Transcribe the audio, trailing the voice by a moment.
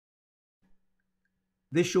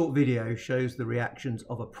This short video shows the reactions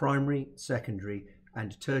of a primary, secondary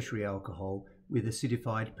and tertiary alcohol with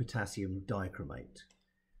acidified potassium dichromate.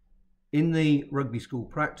 In the rugby school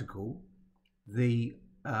practical, the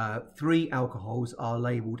three alcohols are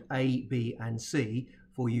labelled A, B and C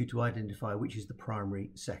for you to identify which is the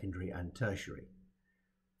primary, secondary and tertiary.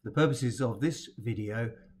 For the purposes of this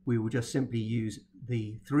video, we will just simply use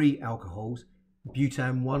the three alcohols,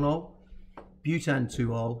 butan-1-ol,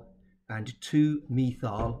 butan-2-ol and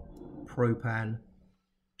 2-methyl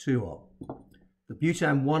propan-2-ol. The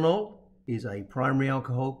butan-1-ol is a primary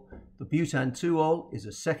alcohol, the butan-2-ol is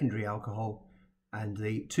a secondary alcohol, and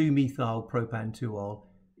the 2-methyl propan-2-ol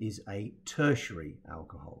is a tertiary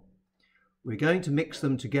alcohol. We're going to mix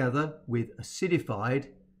them together with acidified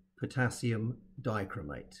potassium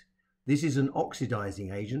dichromate. This is an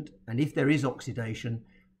oxidizing agent, and if there is oxidation,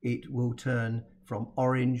 it will turn from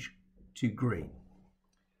orange to green.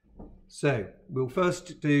 So we'll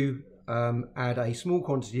first do add a small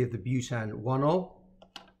quantity of the butan-1-ol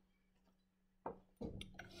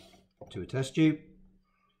to a test tube.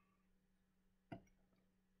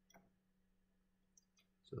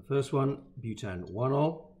 So the first one,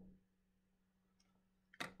 butan-1-ol.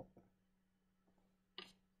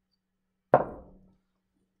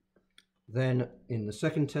 Then in the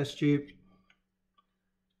second test tube,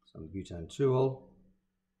 some butan-2-ol.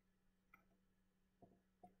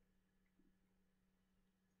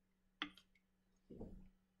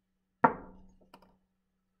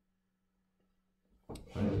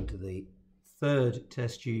 And into the third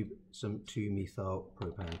test tube, some 2-methyl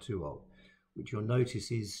propan-2-ol, which you'll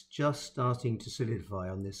notice is just starting to solidify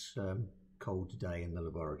on this cold day in the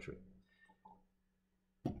laboratory.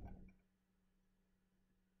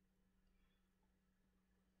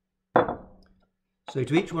 So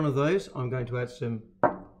to each one of those, I'm going to add some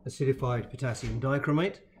acidified potassium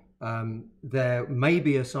dichromate. There may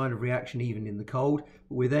be a sign of reaction even in the cold,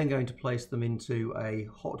 but we're then going to place them into a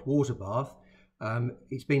hot water bath.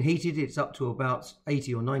 It's been heated, it's up to about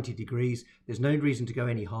 80 or 90 degrees. There's no reason to go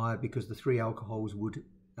any higher because the three alcohols would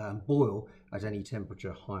boil at any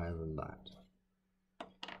temperature higher than that.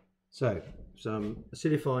 So, some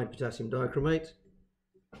acidified potassium dichromate.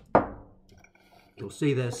 You'll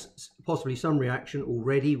see there's possibly some reaction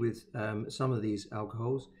already with some of these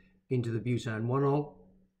alcohols into the butan-1-ol,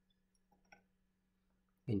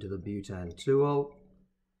 into the butan-2-ol,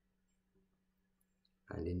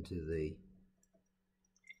 and into the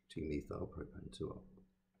 2-methyl propan-2-ol.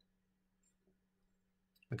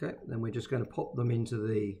 Okay, then we're just going to pop them into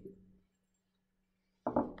the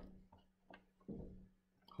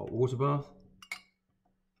hot water bath.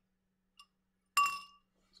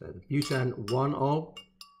 So the butan-1-ol,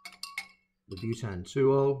 the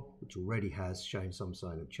butan-2-ol, which already has shown some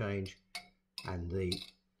sign of change, and the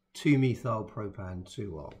 2-methyl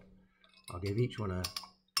propan-2-ol. I'll give each one a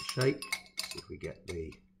shake, see if we get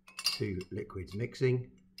the two liquids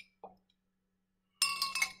mixing.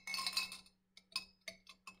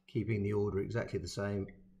 Keeping the order exactly the same.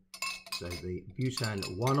 So the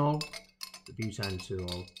butan-1-ol, the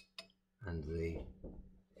butan-2-ol, and the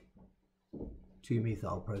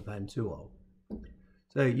 2-methyl propan-2-ol.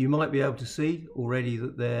 So you might be able to see already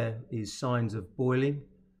that there is signs of boiling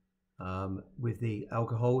with the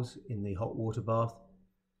alcohols in the hot water bath,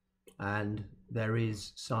 and there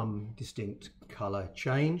is some distinct colour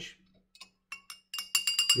change.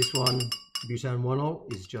 This one, butan-1-ol,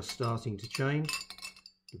 is just starting to change.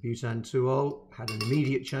 The butan-2-ol had an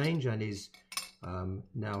immediate change and is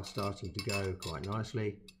now starting to go quite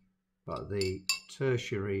nicely, but the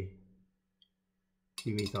tertiary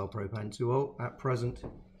 2-methyl propan-2-ol at present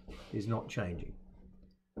is not changing.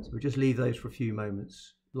 So we'll just leave those for a few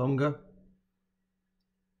moments longer.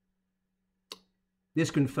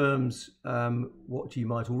 This confirms what you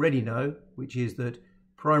might already know, which is that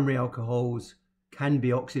primary alcohols can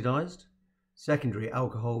be oxidized, secondary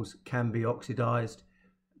alcohols can be oxidized,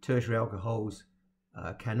 tertiary alcohols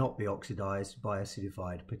cannot be oxidized by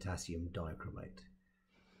acidified potassium dichromate.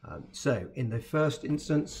 So in the first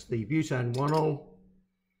instance, the butan-1-ol,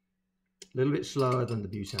 a little bit slower than the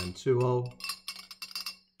butan-2-ol.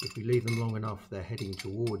 If we leave them long enough, they're heading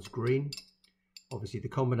towards green. Obviously the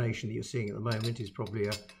combination that you're seeing at the moment is probably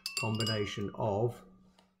a combination of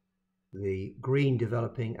the green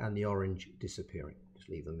developing and the orange disappearing. Just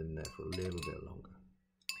leave them in there for a little bit longer.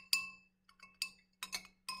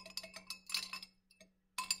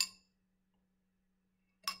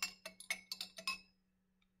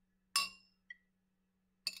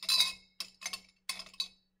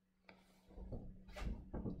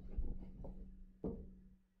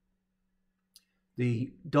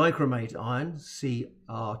 The dichromate ion,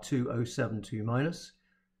 Cr2O72-,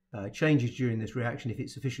 changes during this reaction if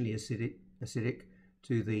it's sufficiently acidic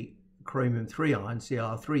to the chromium 3 ion,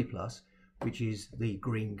 Cr3+, which is the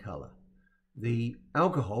green colour. The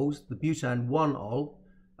alcohols, the butan 1-ol,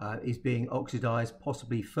 is being oxidized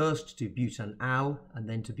possibly first to butanal and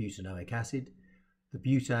then to butanoic acid. The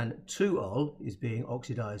butan 2-ol is being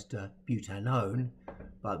oxidized to butanone,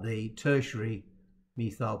 but the tertiary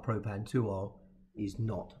methyl propan 2-ol is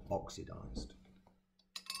not oxidized.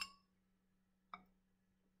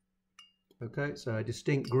 Okay, so a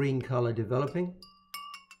distinct green colour developing.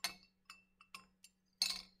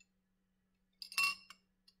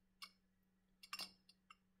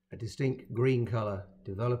 A distinct green colour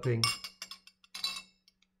developing,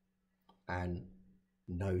 and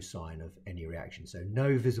no sign of any reaction. So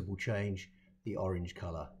no visible change, the orange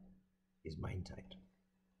colour is maintained.